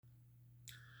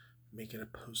making a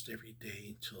post every day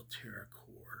until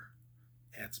Terracore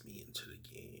adds me into the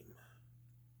game.